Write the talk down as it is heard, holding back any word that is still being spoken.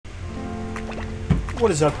What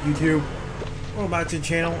is up, YouTube? Welcome back to the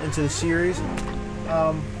channel, into the series.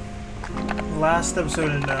 Last episode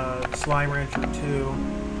in Slime Rancher 2,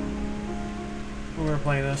 when we were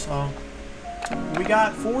playing this, we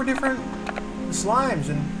got 4 different slimes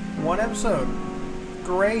in one episode.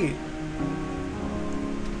 Great.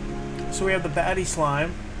 So we have the baddie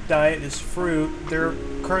slime. Diet is fruit. They're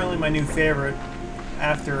currently my new favorite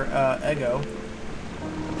after Eggo.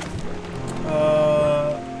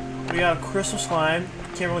 We got a crystal slime.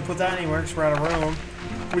 Can't really put that anywhere because we're out of room.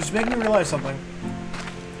 Which is making me realize something.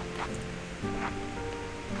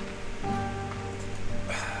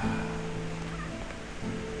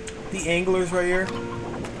 The anglers right here,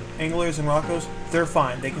 anglers and rockos, they're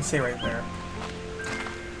fine. They can stay right there.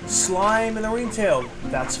 Slime and the ringtail,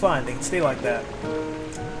 that's fine. They can stay like that.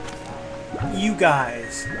 You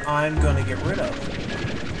guys, I'm gonna get rid of.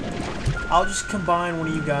 I'll just combine one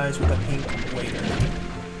of you guys with a pink later.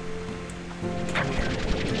 Come here.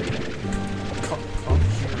 Come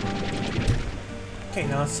here. Okay,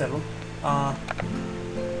 now it's settled.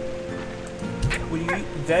 What do you eat?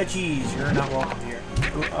 Veggies. You're not welcome here.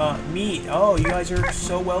 Meat. Oh, you guys are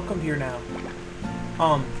so welcome here now.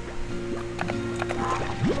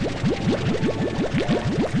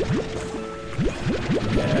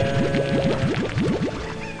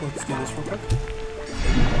 Let's do this real quick.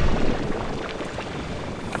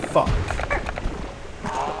 Fuck.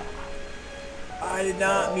 I did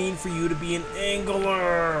not mean for you to be an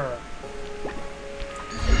angler.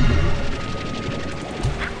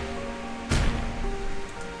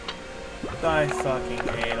 I fucking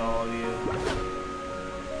hate all of you.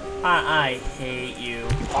 I hate you.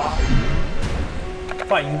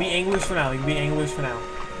 Fine, you can be anglers for now. You can be anglers for now.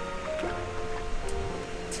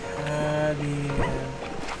 Tabby.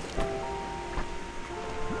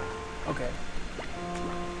 Okay.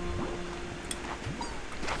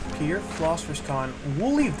 Okay, your philosopher's con.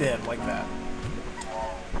 We'll leave them like that.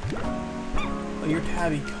 Oh, your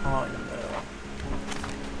tabby con.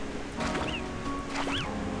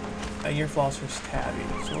 And your philosopher's tabby.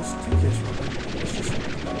 So let's do this real quick.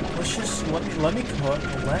 Let's just let me cook.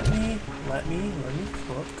 Let me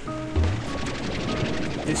cook.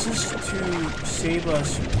 This is to save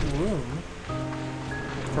us room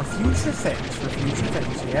for future things. For future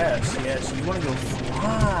things. Yes, yes. You want to go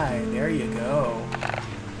fly. There you go.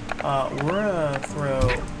 We're gonna throw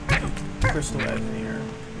a crystal egg in here.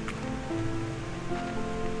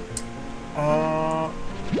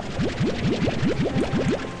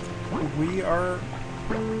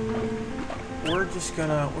 We're just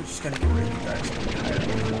gonna get rid of you guys entirely.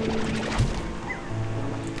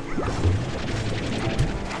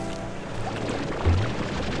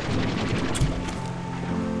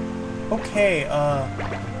 Okay,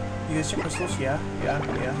 you guys are crystals? Yeah.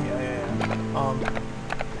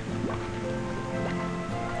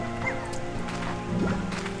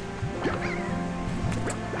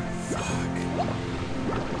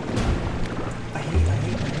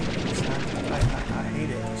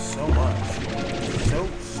 So much.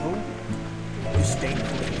 So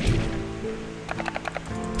disdainfully hated.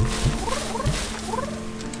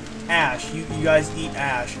 Ash. You guys eat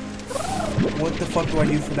ash. What the fuck do I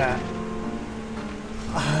do for that?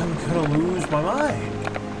 I'm gonna lose my mind.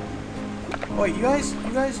 Oh, wait, you guys.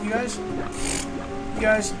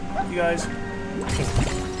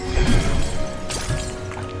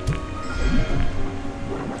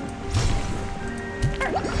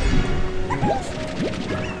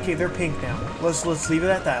 Okay, they're pink now. Let's leave it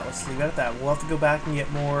at that. We'll have to go back and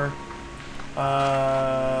get more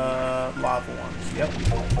lava ones. Yep.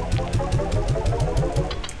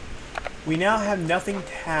 We now have nothing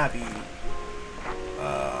tabby.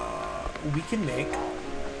 We can make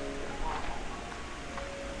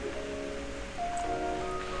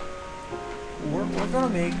we're gonna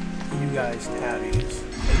make you guys tabbies.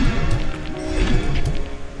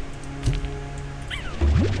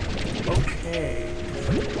 Okay.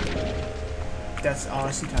 That's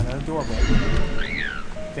honestly kind of adorable.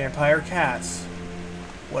 Vampire cats.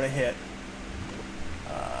 What a hit.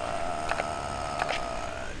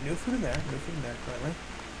 No food in there. Currently.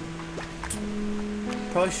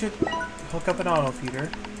 Probably should hook up an auto feeder.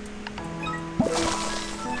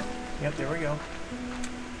 Yep, there we go.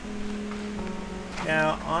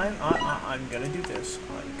 Now I'm gonna do this.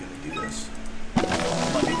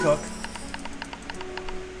 Let me cook.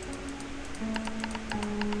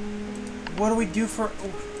 What do we do for...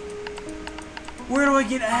 Where do I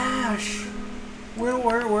get ash? Where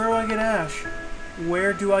do I get ash?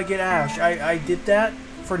 Where do I get ash? I did that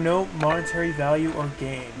for no monetary value or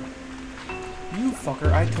gain. You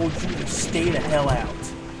fucker, I told you to stay the hell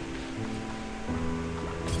out.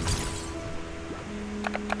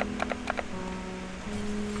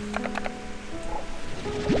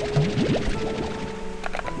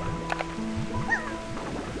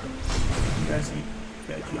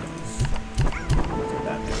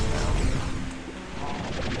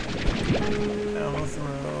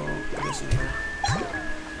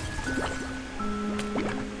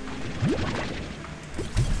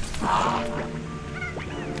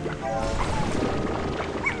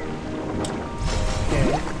 Okay.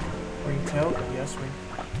 Ringtail. Yes, ring.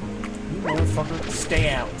 You motherfucker. Stay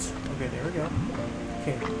out. Okay, there we go.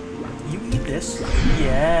 Okay. You eat this.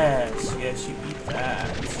 Yes. Yes, you eat that.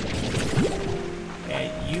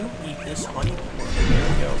 And you eat this honey pork. There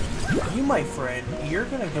we go. You, my friend, you're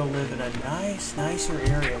gonna go live in a nicer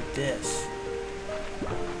area of this.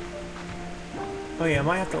 Oh yeah, I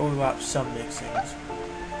might have to overlap some mixings.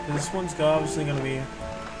 This one's obviously gonna be...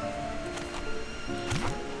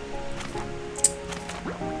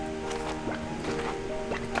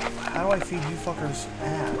 How do I feed you fuckers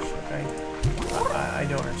ash? Okay? I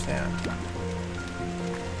don't understand.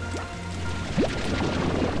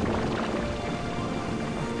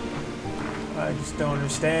 I just don't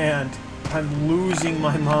understand. I'm losing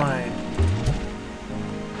my mind.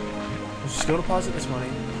 Let's just go deposit this money.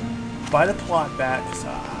 Buy the plot back, because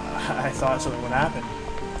I thought something would happen.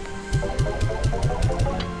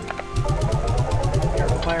 You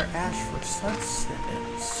require ash for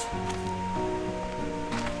sustenance.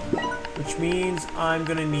 Which means I'm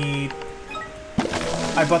gonna need...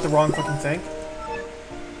 I bought the wrong fucking thing.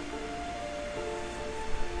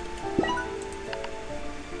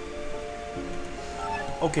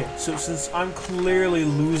 Okay, so since I'm clearly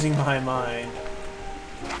losing my mind,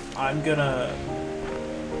 I'm gonna...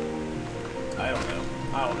 I don't know.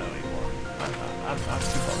 I don't know anymore. I'm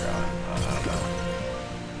too far gone. I don't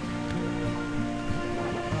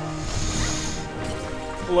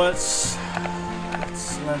know. Let's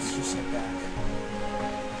just sit back.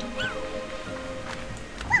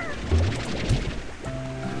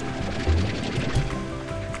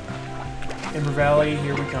 Ember Valley,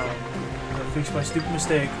 here we come. Gotta fix my stupid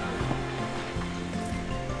mistake.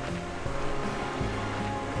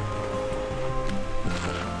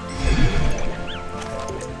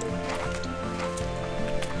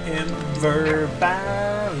 Ember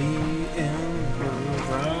Valley, Ember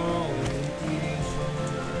Valley.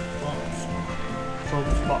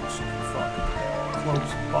 Close box, fuck.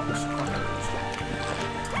 Close box, crackers.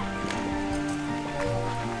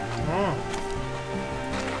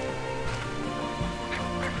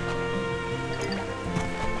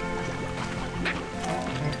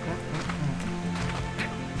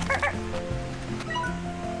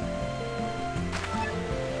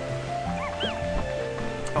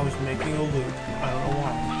 I was making a loop. I don't know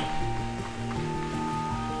why.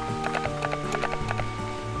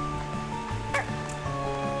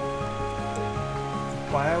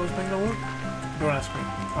 Why I was making a loop? Don't ask me. I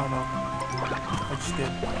don't know. I just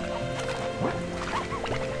did.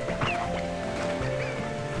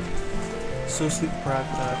 So sleep deprived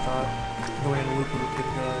that I thought going in a loop would be a good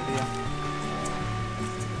idea.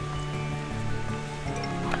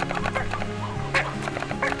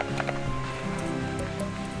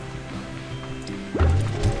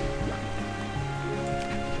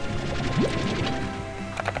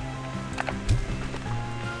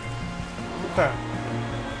 Okay.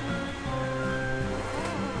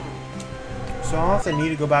 So I'll have to need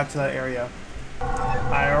to go back to that area.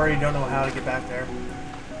 I already don't know how to get back there.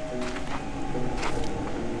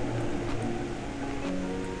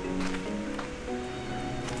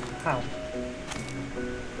 How?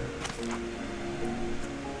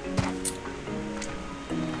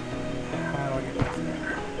 How do I get back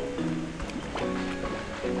there?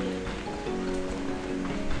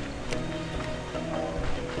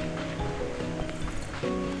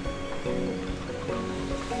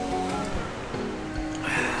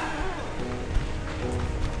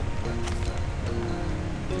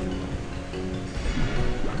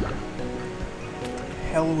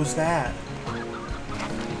 Hell was that?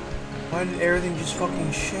 Why did everything just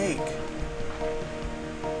fucking shake?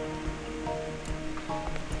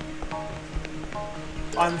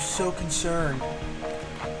 I'm so concerned.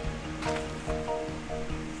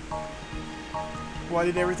 Why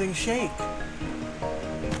did everything shake?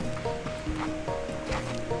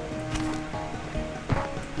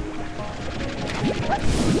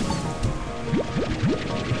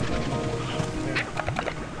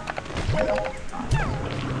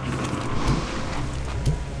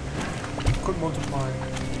 Quick multiplying.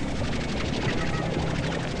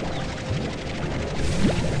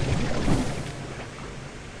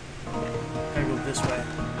 Gotta go this way.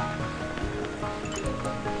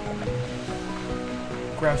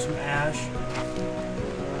 Grab some ash.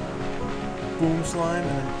 Boom slime,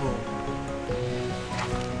 and then boom.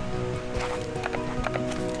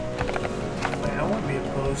 Wait, I wouldn't be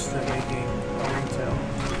opposed to making a ringtail.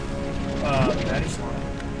 Patty slime.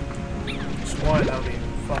 Just one, that would be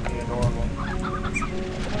fucking adorable.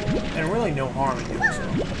 And really no harm in doing so.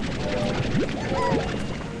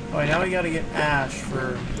 Alright, now we gotta get ash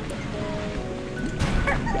for...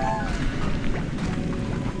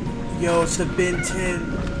 Yo, it's the Ben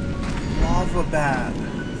 10 lava bat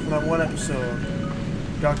from that one episode.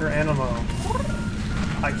 Dr. Animo.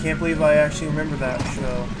 I can't believe I actually remember that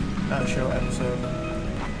show. Not show, episode.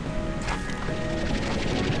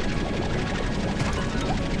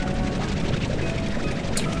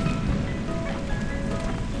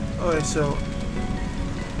 Okay, so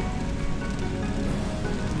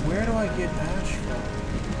where do I get ash from?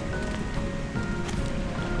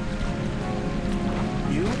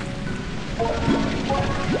 You?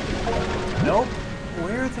 Nope.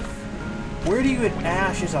 Where do you get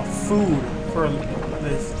ash as a food for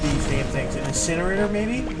these damn things? An incinerator,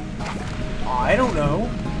 maybe? I don't know.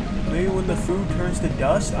 Maybe when the food turns to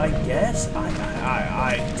dust, I guess? I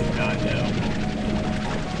do not know.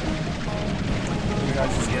 You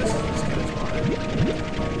guys just guess as good as mine.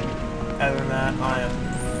 Other than that, I am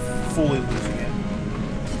fully losing it.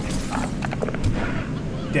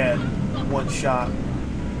 Dead. One shot.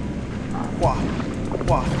 Wah.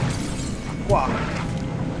 Wah. Wah.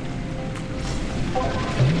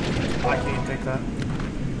 I can't take that.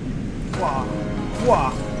 Wah.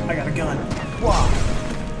 Wah. I got a gun. Wah.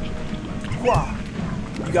 Wah.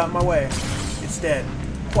 You got in my way. It's dead.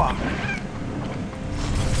 Wah.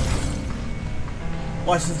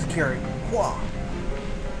 License to carry. Wah.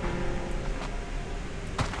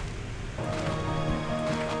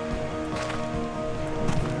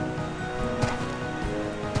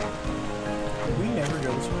 Did we never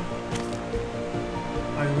go this way?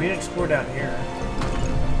 I mean, we didn't explore down here.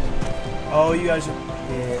 Oh, you guys are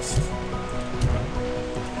pissed.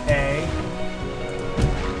 Hey.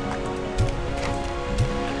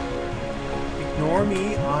 Ignore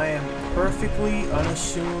me. I am perfectly,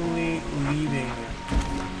 unassumingly leaving.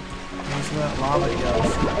 Using that lava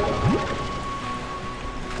dust.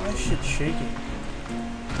 Why is shit shaking?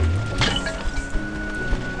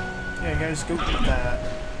 Yeah, guys, go get that.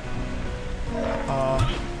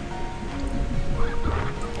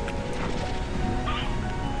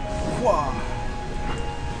 Wah!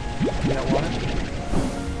 That water?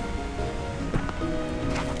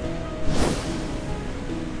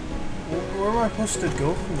 Where am I supposed to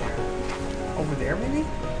go from there? Over there, maybe?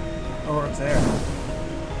 Or up there?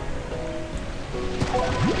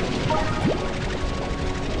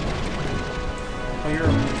 Oh, you're a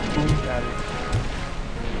boom patty.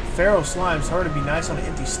 Feral slimes, hard to be nice on an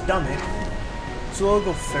empty stomach. So they'll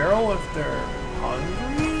go feral if they're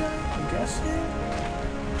hungry, I'm guessing?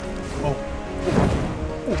 Oh.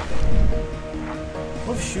 Ooh.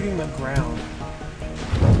 I love shooting the ground.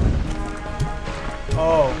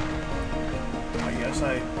 Oh. I guess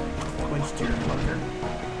I quenched your hunger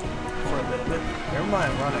for a little bit. Never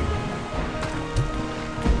mind running.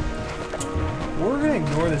 We're gonna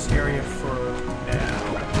ignore this area for now.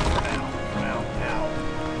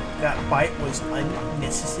 That bite was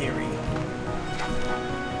unnecessary.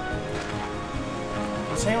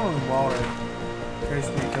 Let's hang on in the water. In case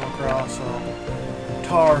we come across some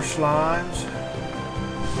tar slimes.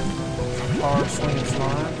 Tar slinging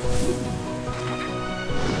slimes.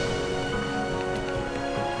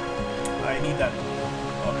 I need that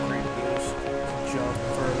upgrade boost to jump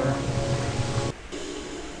further.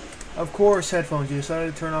 Of course, headphones. You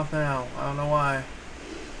decided to turn off now. I don't know why.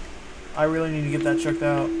 I really need to get that checked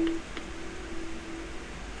out.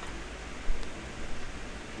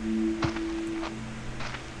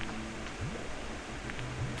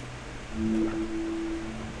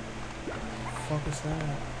 What the fuck is that?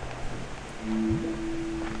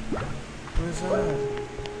 What is that?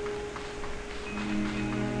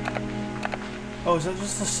 Oh, is that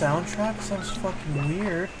just the soundtrack? Sounds fucking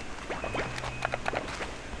weird.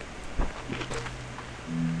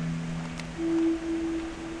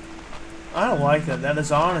 I don't like that. That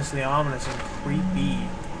is honestly ominous and creepy.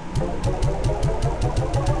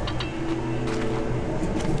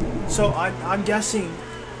 So I'm guessing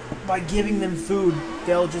by giving them food,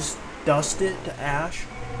 they'll just dust it to ash.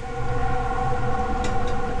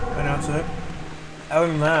 And that's it. Other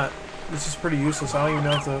than that, this is pretty useless. I don't even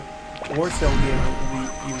know if the ore cell will be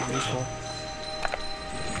even useful.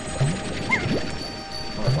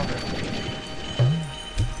 Motherfucker.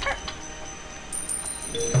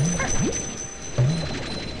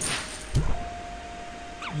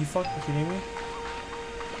 You fucking kidding me?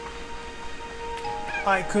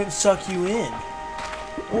 I couldn't suck you in.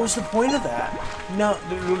 What was the point of that? No,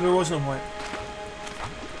 there was no point.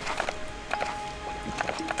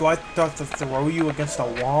 Do I have to throw you against a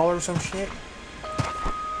wall or some shit?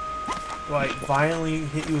 Do I violently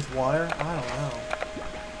hit you with water? I don't know.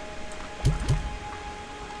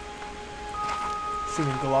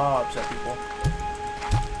 Shooting globs at people.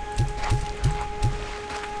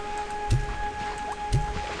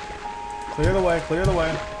 Clear the way, clear the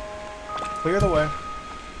way. Clear the way.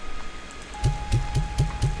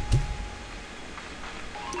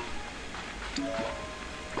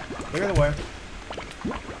 Clear the way.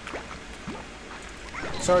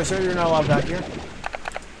 Sorry, sir, you're not allowed back here.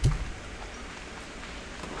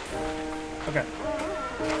 Okay.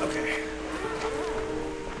 Okay.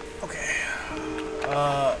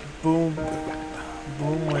 Okay. Boom.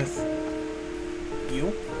 Boom with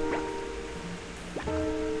you.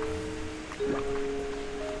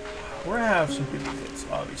 We're gonna have some duplicates,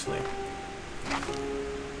 obviously.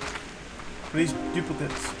 But these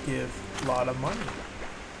duplicates give a lot of money.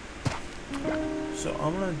 So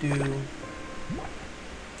I'm gonna do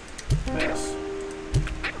this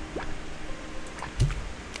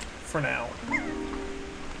for now.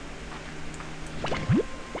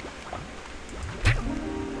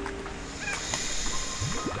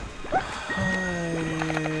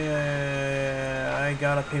 I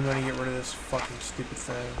gotta pay money to get rid of this fucking stupid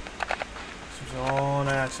thing. This was all an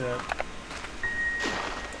accident.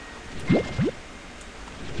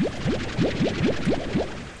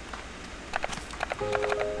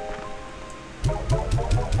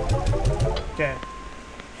 Okay.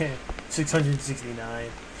 669.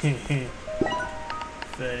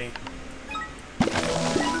 Funny.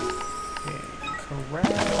 Okay, corral.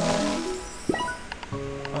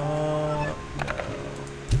 No.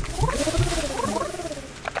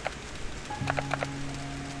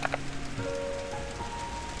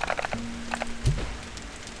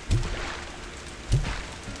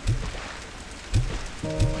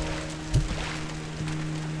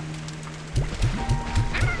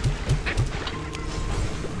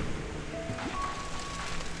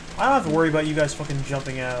 I don't have to worry about you guys fucking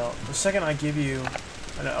jumping out. The second I give you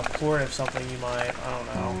a plort of something, you might, I don't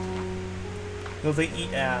know. Though they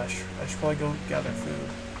eat ash. I should probably go gather food.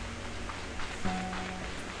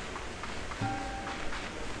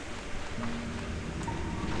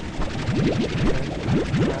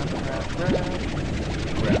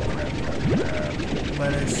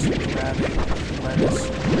 Lettuce, grabbing, lettuce,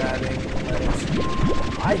 grabbing, lettuce.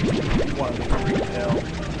 I do want to make a retail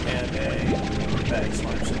and a bag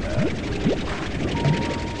slime so bad.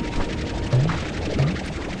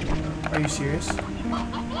 Are you serious?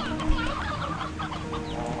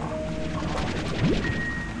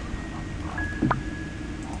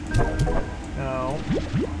 No.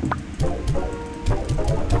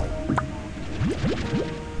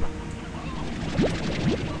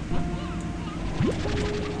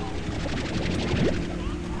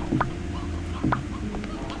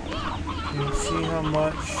 You see how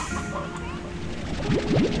much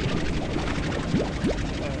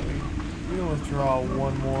we can withdraw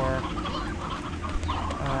one more.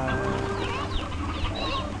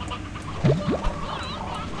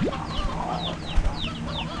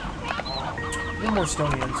 More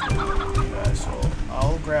Stonians for you guys, so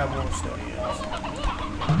I'll grab more Stonians.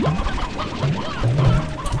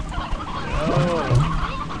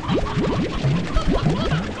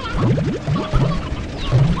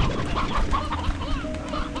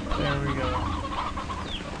 There we go.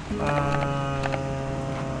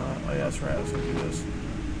 Oh yeah, that's right, I was gonna do this.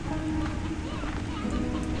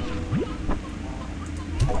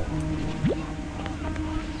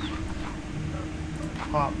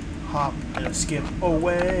 Hop. Hop and a skip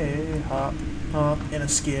away, hop, hop and a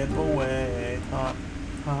skip away, hop,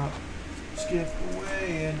 hop, skip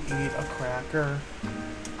away and eat a cracker.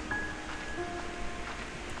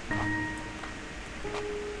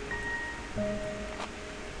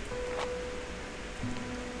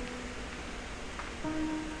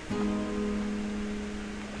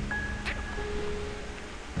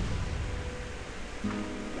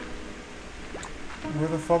 Where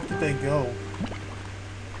the fuck did they go?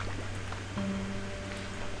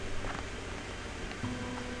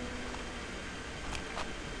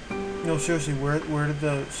 No, seriously, where did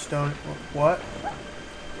the stone... What?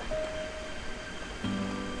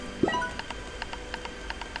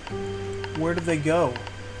 Where did they go?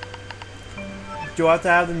 Do I have to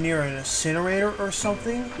have them near an incinerator or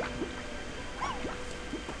something?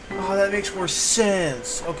 Oh, that makes more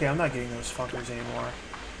sense. Okay, I'm not getting those fuckers anymore.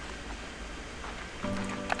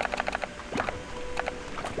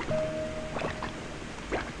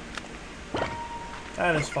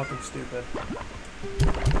 That is fucking stupid.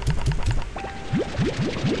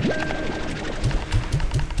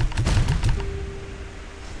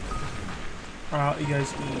 Alright, you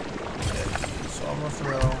guys eat. Okay, so I'm gonna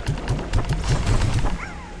throw.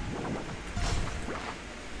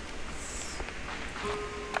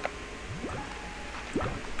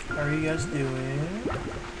 How are you guys doing?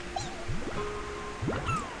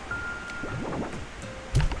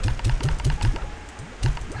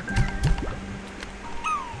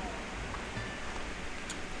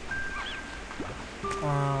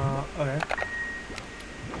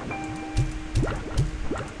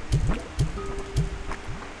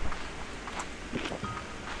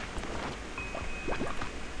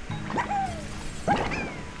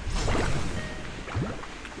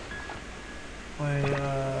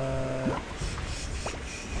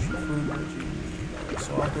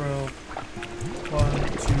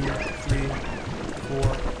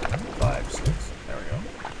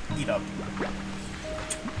 Yep.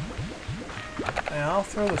 And I'll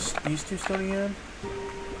throw these two stone in.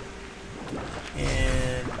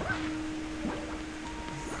 And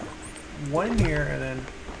one in here, and then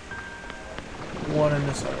one in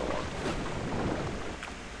this other one.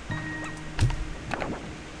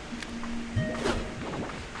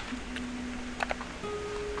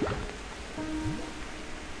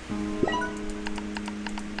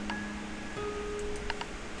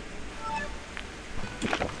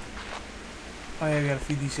 Oh yeah, I gotta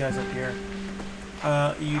feed these guys up here.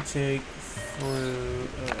 You take fruit.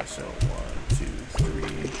 So 1, 2, 3.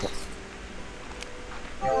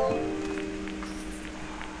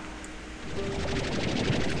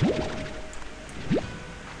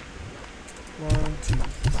 1,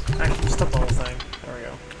 2. Actually, stop the whole thing. There we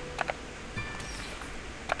go.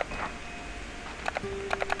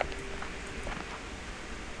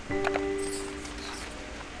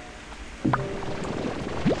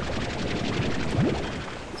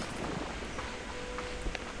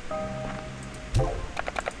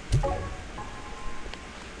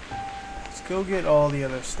 Go get all the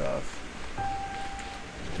other stuff.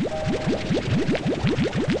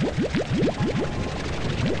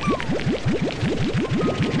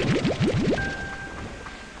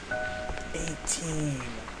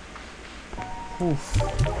 Oof.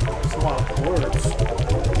 That's a lot of words.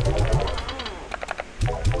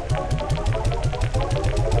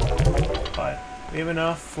 But we have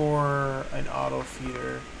enough for an auto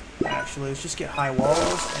feeder. Actually, let's just get high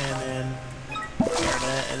walls and then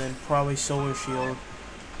internet and then probably solar shield.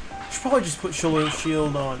 Should probably just put solar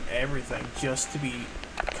shield on everything just to be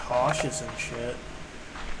cautious and shit.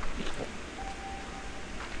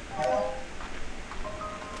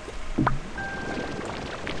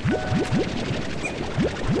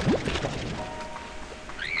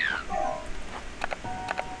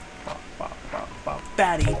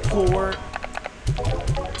 Fatty plort,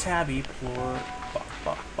 tabby plort.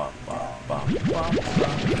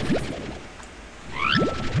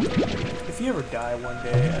 If you ever die one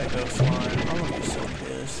day at a ghost line, I'm gonna be so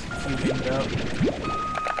pissed if you end up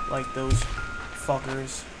like those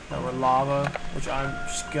fuckers that were lava, which I'm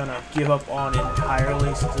just gonna give up on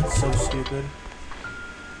entirely since it's so stupid.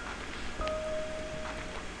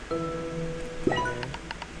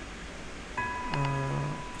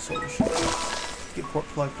 So we should get port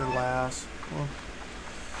collector last. Well,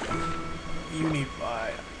 you need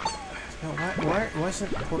buy. No, why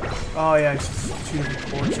isn't port? Oh yeah, it's just 2 different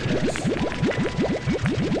ports in this.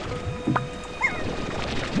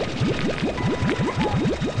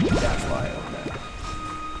 That's why. Okay.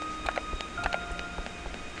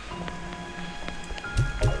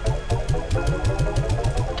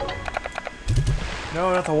 No,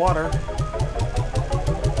 not the water.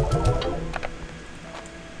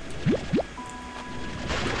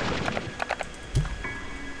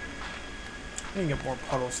 I can get more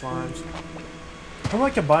puddle slimes. I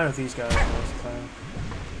like to combine with these guys most of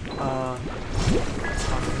the time.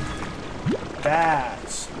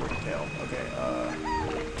 That's Ringtail. Okay,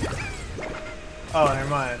 oh, never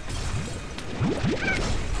mind.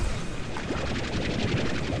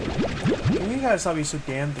 Can you guys not be so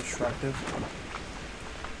damn destructive?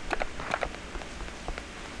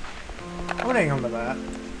 I'm gonna hang on to that.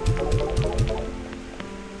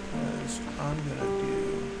 I'm gonna do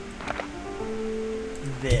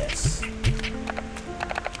this.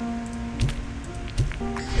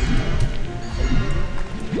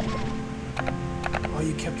 Oh,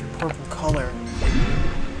 you kept your purple color.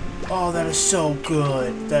 Oh, that is so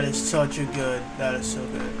good. That is such a good. That is so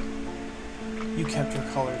good. You kept your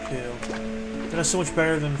color too. That is so much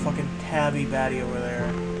better than fucking Tabby Batty over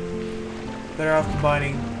there. Better off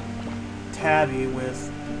combining Tabby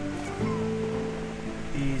with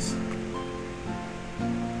these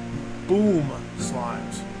boom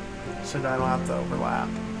slimes so that I don't have to overlap.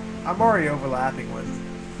 I'm already overlapping with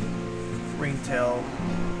Ringtail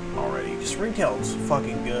already, because Ringtail's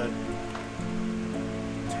fucking good.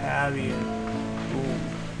 Tabby and boom.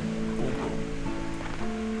 Boom boom.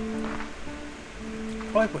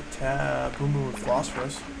 Probably put boom boom with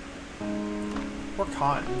phosphorus. Or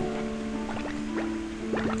cotton.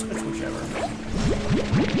 It's whichever.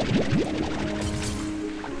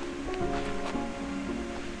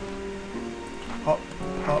 Hop,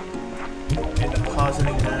 hop, and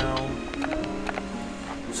depositing now.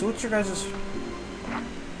 So what's your guys'...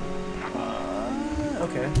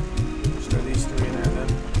 okay. Just throw these 3 in there then.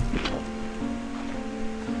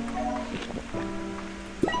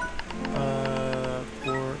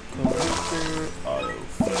 Port collector, auto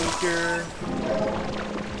feeder.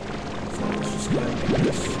 So let's just go ahead and do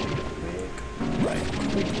this quick, right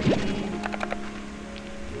quickly.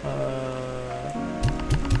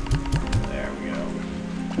 There we go.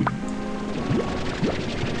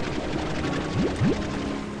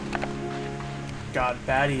 God,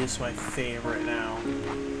 Batty is my favorite now.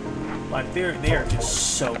 Like, they are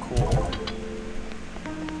just so cool.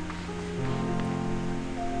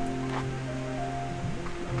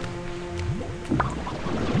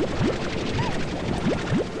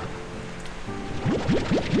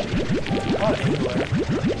 A lot of angler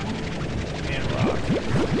and rock.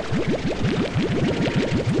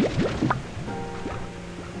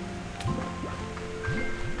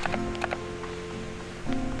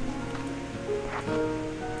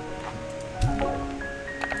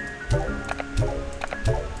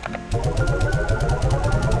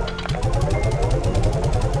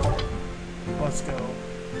 Let's go.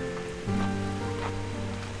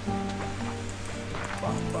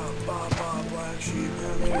 Black sheep,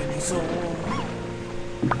 have any soul?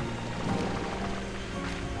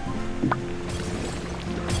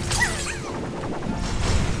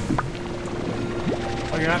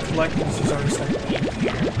 Oh, you're not collecting, this is already starting in here.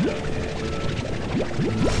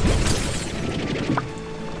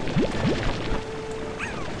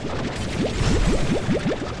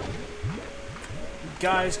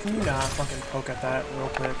 Guys, can you not fucking poke at that real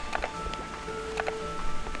quick?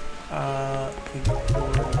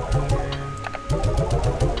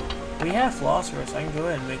 We have Philosopherus. I can go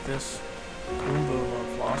ahead and make this Boom Boom of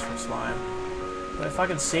Philosopherus slime. But if I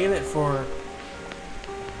can save it for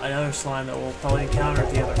another slime that we'll probably encounter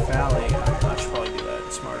at the other valley, I should probably do that.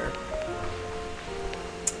 It's smarter.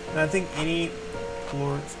 And I think any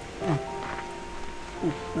lords.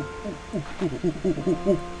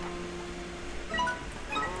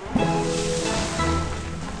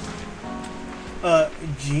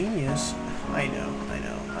 Genius. I know.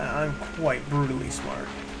 I'm quite brutally smart.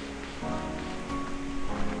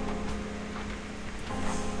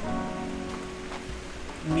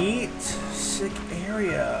 Neat, sick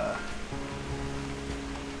area.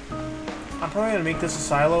 I'm probably gonna make this a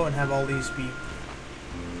silo and have all these be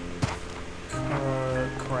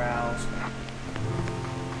corrals.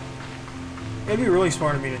 It'd be really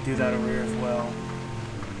smart of me to do that over here as well.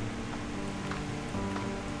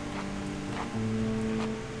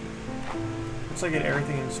 Once I get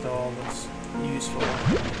everything installed that's useful.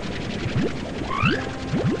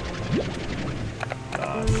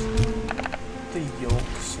 Gosh. The yolk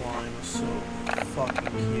slime is so fucking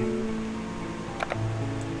cute.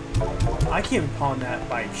 I can't pawn that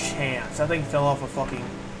by chance. That thing fell off a fucking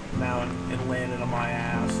mountain and landed on my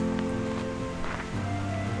ass.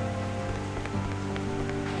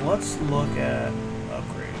 Let's look at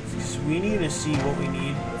upgrades. Because we need to see what we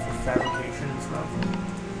need for fabrication and stuff.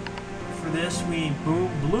 For this, we need boom.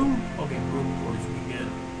 Okay, boom boards we can get.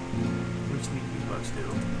 We just need V-Bucks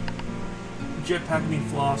too. Jetpack, we need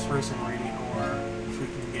Philosopherus and Radiant Ore, which we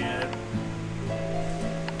can get.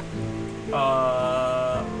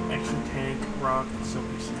 Extra tank, rock, and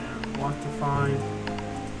silky sand. Lock to find.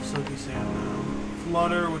 Silky sand now.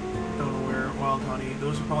 Flutter with don't know where. Wild honey.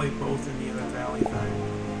 Those are probably both in the other valley thing.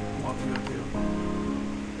 We'll have to go to.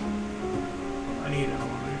 I need an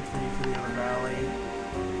elevator thing for the other valley.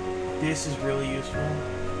 This is really useful.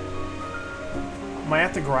 Might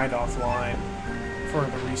have to grind offline for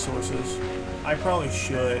the resources. I probably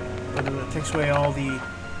should, but then it takes away all the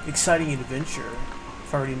exciting adventure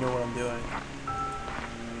if I already know what I'm doing.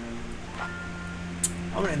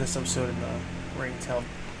 I'm gonna end this episode in the Ringtail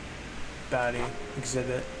Batty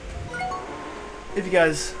exhibit. If you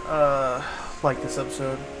guys like this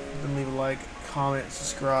episode, then leave a like, comment,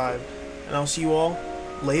 subscribe, and I'll see you all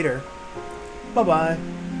later. Bye-bye.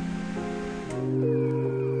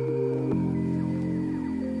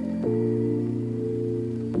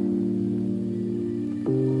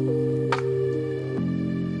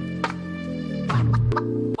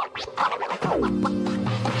 Wow.